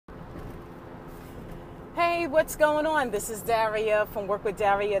Hey, what's going on? This is Daria from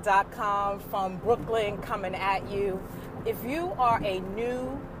workwithdaria.com from Brooklyn coming at you. If you are a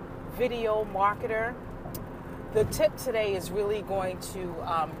new video marketer, the tip today is really going to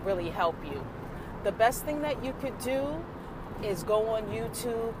really help you. The best thing that you could do is go on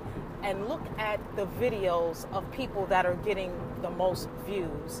YouTube and look at the videos of people that are getting the most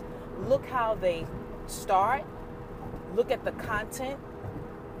views. Look how they start. Look at the content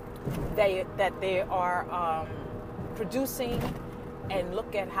that they are producing, and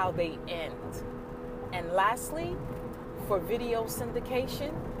look at how they end. And lastly, for video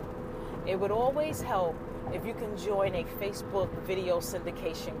syndication, it would always help if you can join a Facebook video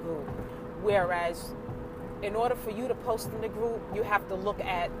syndication group. Whereas in order for you to post in the group, you have to look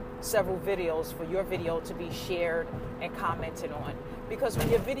at several videos for your video to be shared and commented on. Because when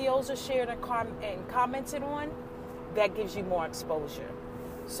your videos are shared and commented on, that gives you more exposure.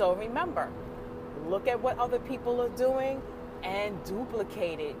 So remember, look at what other people are doing and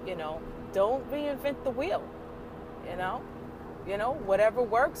duplicate it. Don't reinvent the wheel. Whatever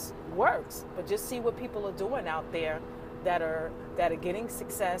works, but just see what people are doing out there that are getting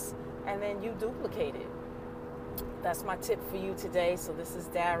success, and then you duplicate it. That's my tip for you today. So this is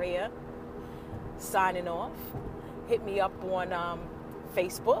Daria signing off. Hit me up on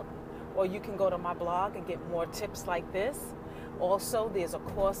Facebook, or you can go to my blog and get more tips like this. Also, there's a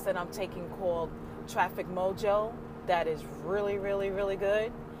course that I'm taking called Traffic Mojo that is really, really, really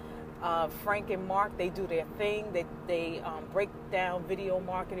good. Frank and Mark, they do their thing. They break down video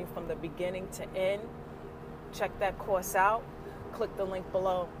marketing from the beginning to end. Check that course out. Click the link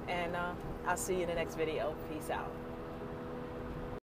below, and I'll see you in the next video. Peace out.